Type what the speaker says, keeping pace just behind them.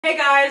Hey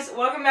guys,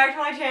 welcome back to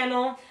my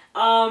channel.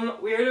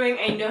 We are doing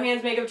a no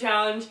hands makeup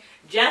challenge.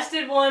 Jess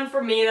did one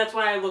for me, that's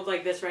why I look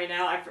like this right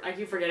now. I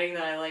keep forgetting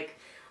that I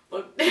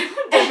look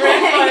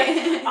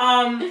different,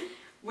 but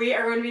we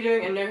are going to be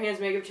doing a no hands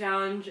makeup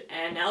challenge,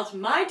 and now it's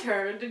my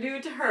turn to do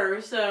it to her.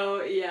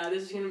 So yeah,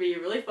 this is going to be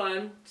really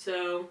fun.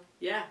 So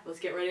yeah, let's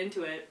get right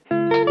into it.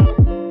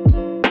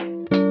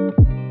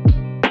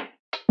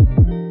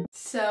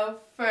 So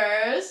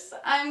first,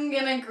 I'm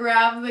gonna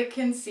grab the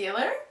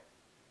concealer.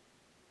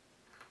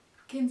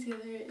 Concealer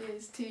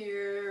is to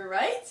your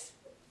right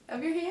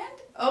of your hand.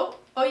 Oh,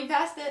 you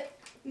passed it.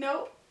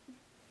 No.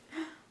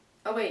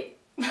 Oh wait,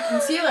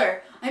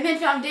 concealer. I meant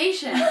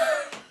foundation.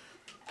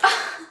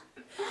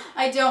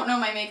 I don't know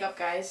my makeup,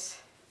 guys.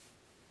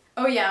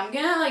 Oh yeah, I'm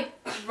gonna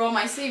roll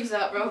my sleeves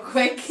up real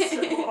quick.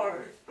 So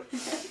hard.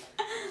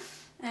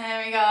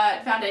 And we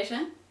got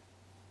foundation.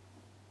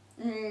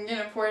 I'm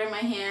gonna pour it in my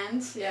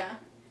hands, yeah.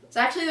 It's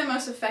actually the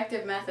most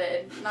effective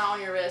method, not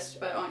on your wrist,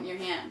 but on your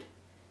hand.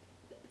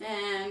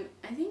 And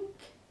I think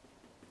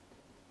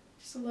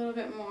just a little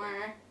bit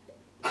more.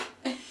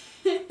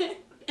 It's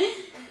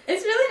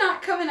really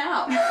not coming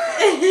out.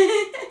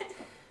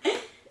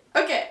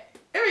 Okay,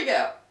 here we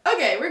go.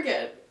 Okay, we're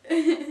good.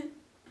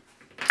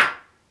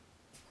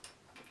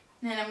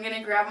 Then I'm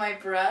gonna grab my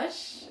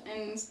brush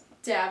and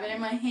dab it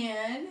in my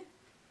hand.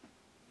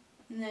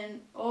 And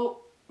then,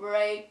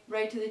 right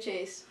to the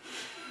chase.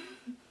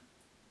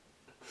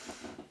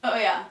 Oh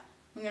yeah,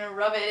 I'm gonna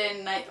rub it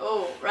in,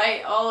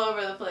 right all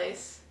over the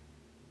place.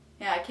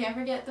 Yeah, I can't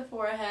forget the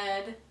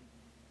forehead.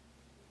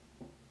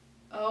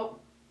 Oh.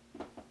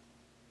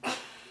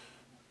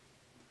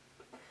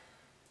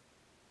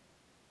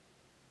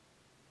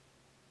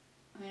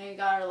 We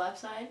got our left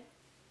side.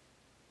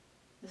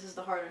 This is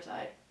the harder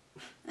side.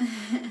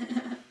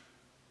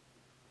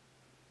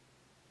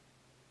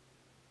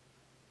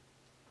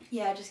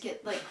 Yeah, just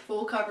get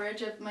full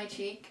coverage of my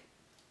cheek.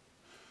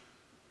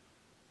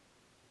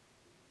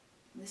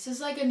 This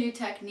is a new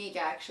technique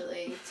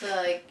actually,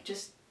 to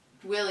just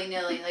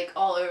willy-nilly,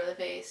 all over the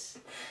face.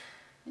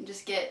 And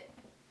just get,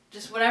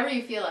 whatever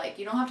you feel like.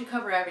 You don't have to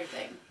cover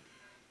everything.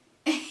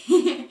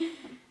 I'm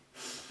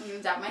gonna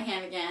dab my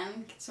hand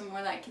again, get some more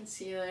of that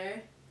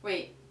concealer.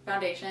 Wait,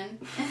 foundation.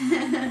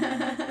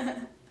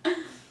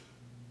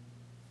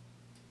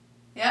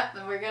 Yep,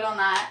 we're good on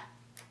that.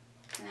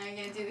 Now I'm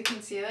gonna do the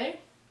concealer.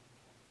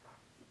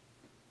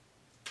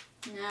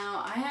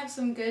 Now I have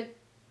some good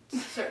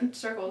certain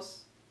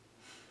circles.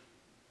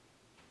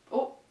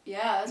 Oh,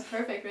 yeah, that's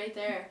perfect right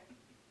there.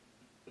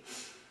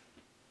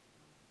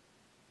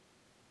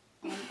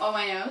 On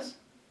my nose.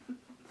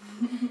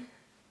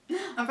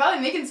 I'm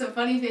probably making some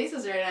funny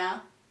faces right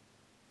now.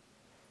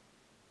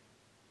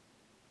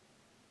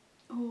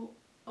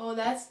 Oh,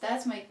 that's the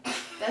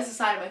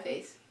side of my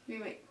face. We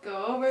might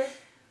go over a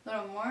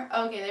little more.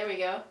 Okay, there we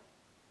go.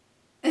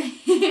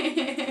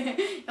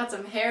 Got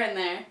some hair in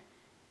there.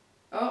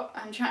 Oh,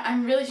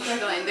 I'm really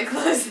struggling to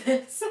close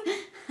this.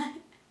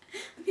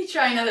 Let me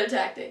try another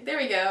tactic. There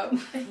we go.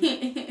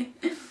 Okay.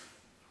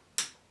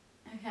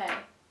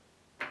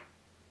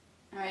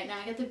 Alright, now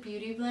I got the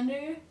beauty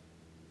blender.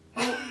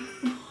 Oh.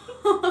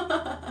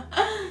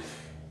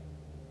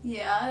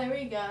 Yeah, there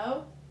we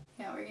go.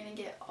 Yeah, we're gonna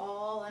get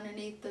all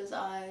underneath those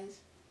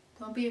eyes.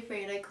 Don't be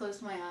afraid, I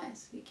closed my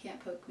eyes. You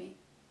can't poke me.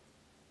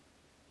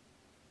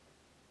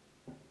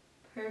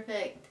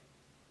 Perfect.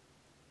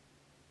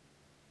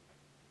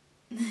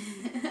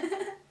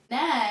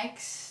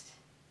 Next,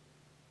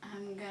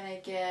 I'm gonna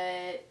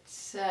get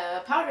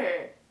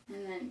powder.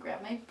 And then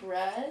grab my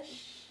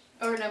brush.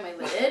 Or no, my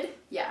lid.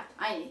 Yeah,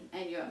 I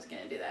knew I was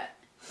gonna do that.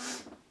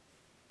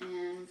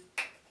 And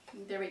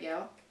there we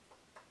go.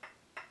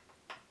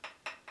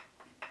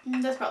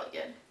 That's probably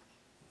good.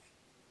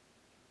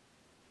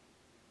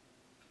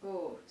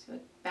 Oh, so a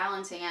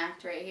balancing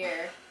act right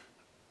here.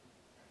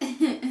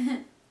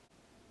 Get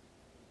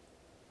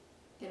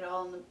it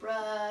all in the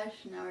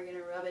brush. Now we're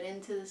gonna rub it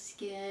into the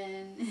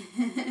skin.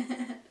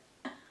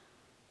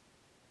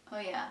 Oh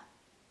yeah.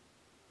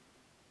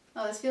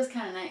 Oh, this feels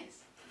kind of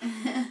nice.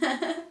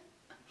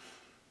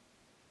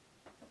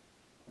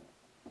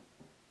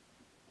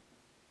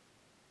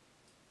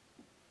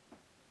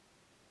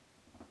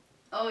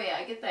 Oh yeah,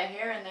 I get that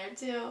hair in there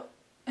too.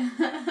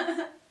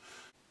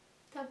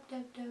 Tap,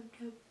 tap, tap,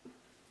 tap.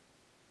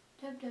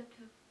 Tap, tap,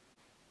 tap.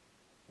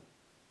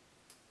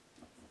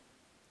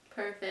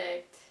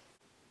 Perfect.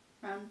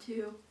 Round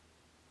 2.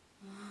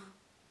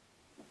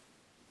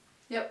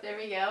 Yep, there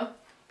we go.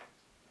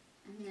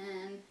 And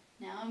then,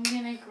 now I'm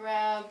gonna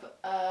grab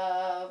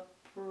a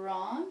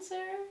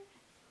bronzer.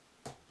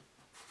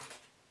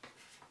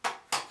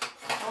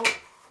 Oh,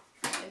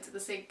 into the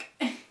sink.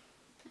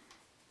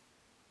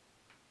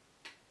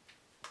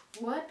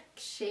 What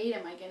shade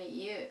am I gonna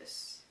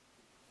use?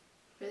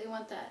 Really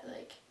want that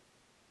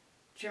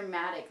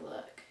dramatic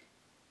look.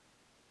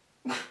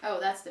 Oh,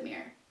 that's the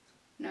mirror.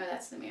 No,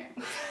 that's the mirror.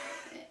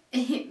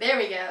 There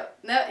we go.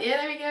 No, yeah,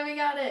 there we go. We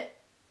got it.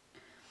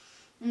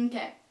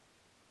 Okay.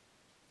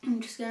 I'm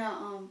just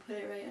gonna put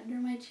it right under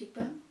my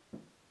cheekbone.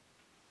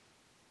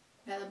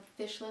 Okay, the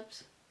fish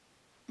lips.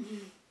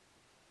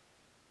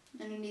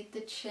 Underneath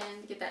the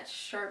chin to get that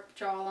sharp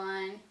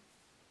jawline.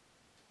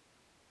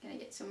 Gonna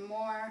get some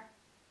more.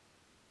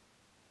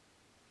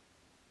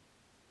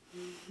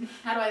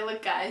 How do I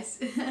look, guys?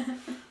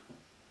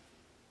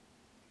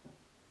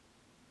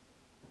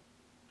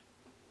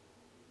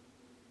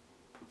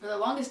 For the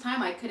longest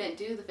time, I couldn't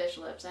do the fish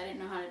lips. I didn't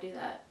know how to do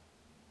that.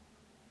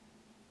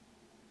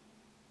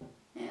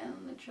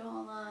 And the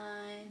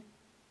jawline.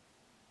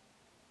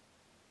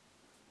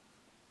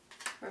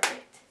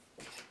 Perfect.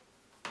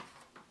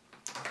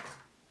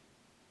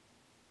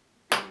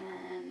 And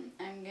then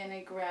I'm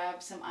gonna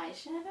grab some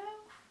eyeshadow.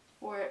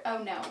 Or, oh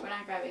no, we're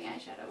not grabbing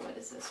eyeshadow. What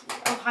is this?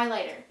 Oh,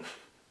 highlighter.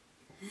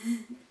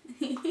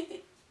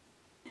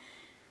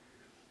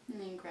 And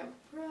then grab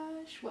a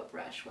brush. What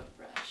brush? What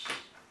brush?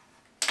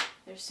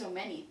 There's so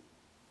many.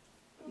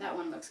 That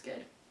one looks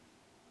good.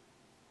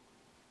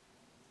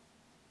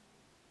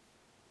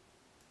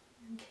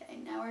 Okay,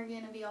 now we're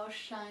gonna be all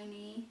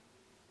shiny.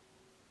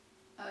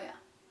 Oh yeah.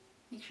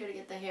 Make sure to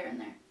get the hair in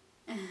there.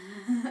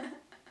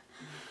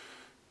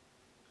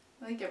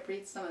 I think I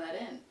breathed some of that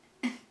in.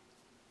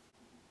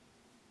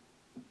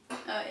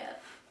 Oh yeah.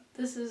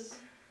 This is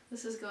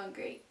going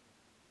great.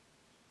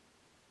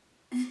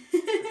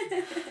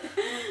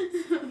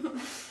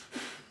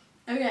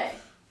 Okay.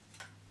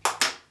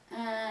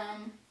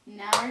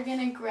 Now we're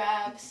gonna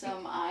grab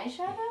some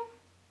eyeshadow.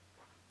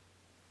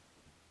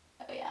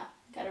 Oh yeah,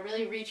 gotta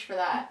really reach for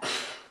that.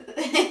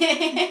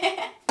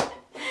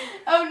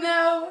 Oh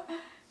no!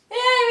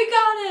 Yay, we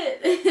got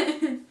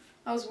it!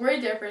 I was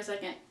worried there for a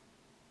second.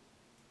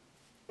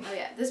 Oh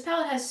yeah, this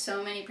palette has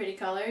so many pretty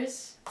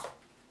colors.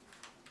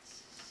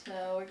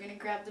 So we're gonna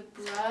grab the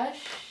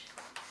brush.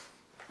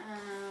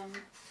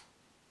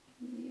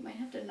 You might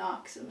have to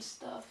knock some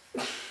stuff.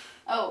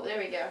 Oh, there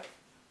we go.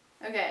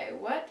 Okay,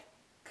 what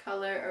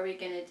color are we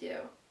gonna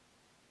do?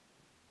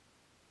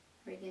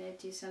 We're gonna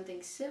do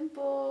something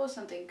simple,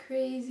 something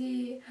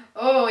crazy.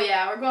 Oh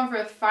yeah, we're going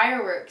for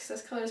fireworks.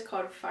 This color is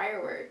called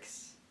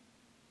fireworks.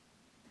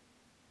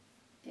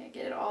 Yeah,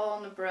 get it all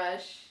on the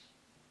brush.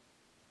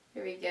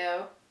 Here we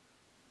go.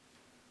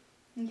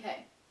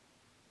 Okay.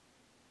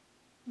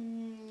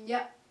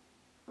 Yep,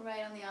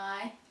 right on the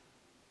eye.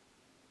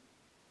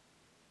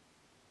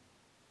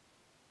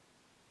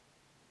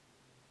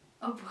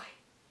 Oh boy.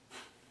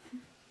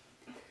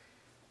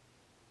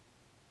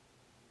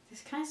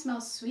 This kind of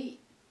smells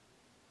sweet.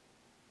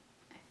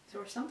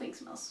 Or something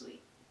smells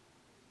sweet.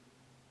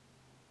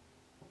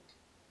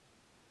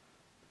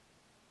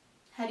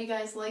 How do you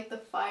guys like the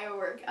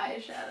firework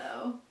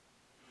eyeshadow?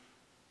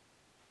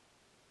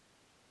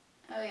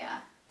 Oh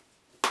yeah.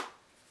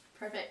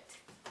 Perfect.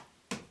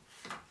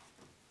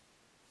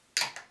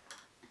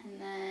 And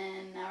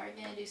then now we're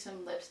gonna do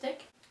some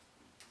lipstick.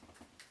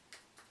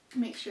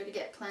 Make sure to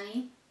get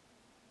plenty.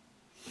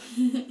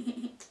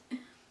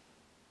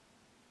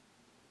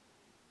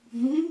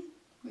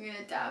 We're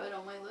gonna dab it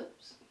on my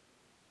lips.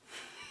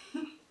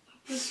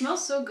 It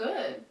smells so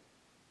good.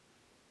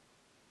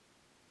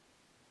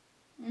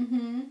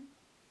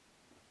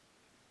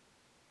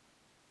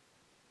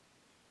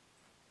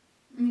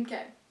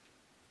 Okay.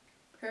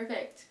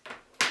 Perfect.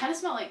 Kind of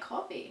smell like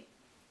coffee.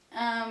 We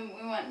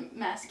want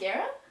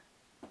mascara.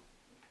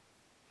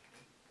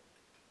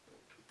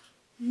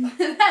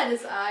 That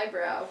is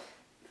eyebrow.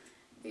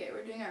 Okay,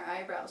 we're doing our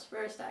eyebrows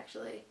first,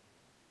 actually.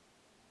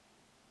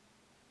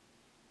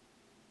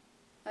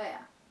 Oh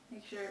yeah.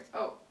 Make sure.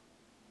 Oh.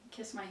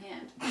 Kiss my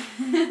hand.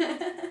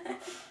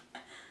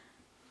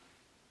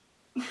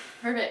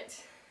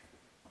 Perfect.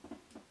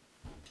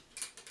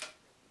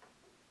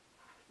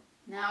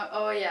 Now,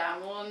 oh yeah,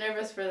 I'm a little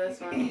nervous for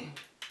this one.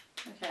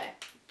 Okay.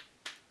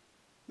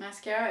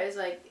 Mascara is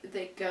like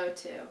the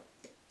go-to.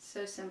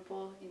 So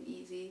simple and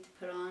easy to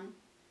put on.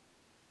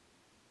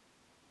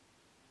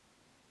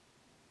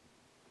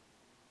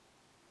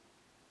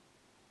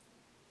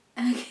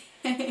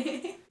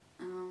 Okay.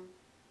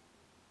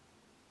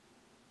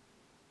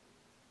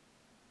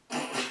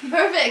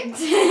 Perfect.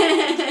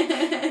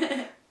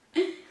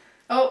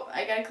 Oh,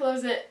 I gotta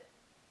close it.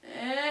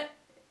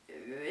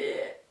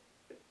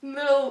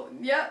 Little,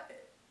 yep.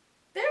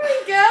 There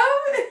we go.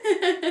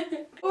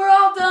 We're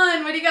all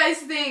done. What do you guys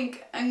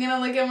think? I'm gonna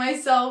look at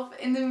myself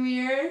in the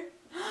mirror.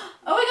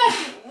 Oh my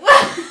gosh.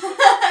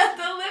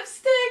 The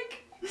lipstick.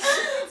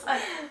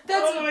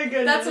 That's, oh my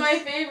goodness. That's my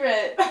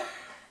favorite.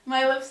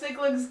 My lipstick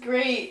looks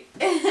great.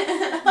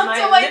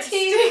 My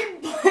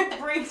lipstick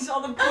brings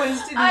all the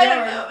points together. I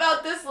don't know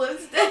about this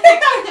lipstick.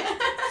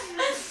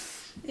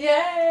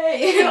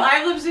 Yay! I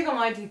have lipstick on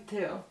my teeth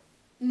too.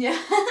 Yeah.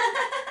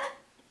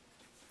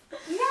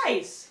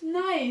 Nice.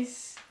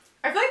 Nice.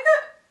 I feel like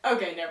that.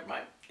 Okay, never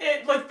mind.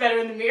 It looks better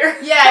in the mirror.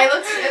 Yeah,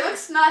 it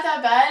looks not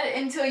that bad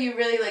until you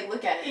really like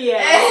look at it.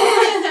 Yeah.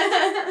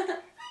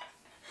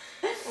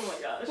 Oh my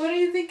gosh. What do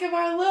you think of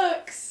our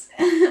looks?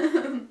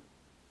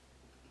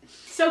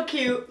 So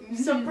cute,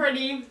 so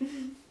pretty.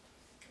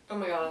 Oh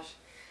my gosh.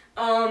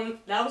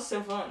 That was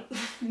so fun.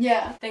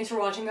 Yeah. Thanks for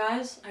watching,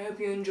 guys. I hope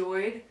you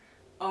enjoyed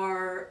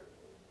our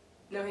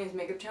No Hands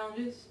makeup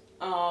challenges.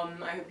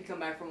 I hope you come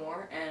back for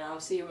more, and I'll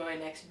see you in my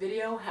next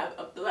video. Have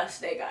a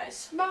blessed day,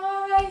 guys.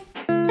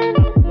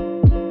 Bye!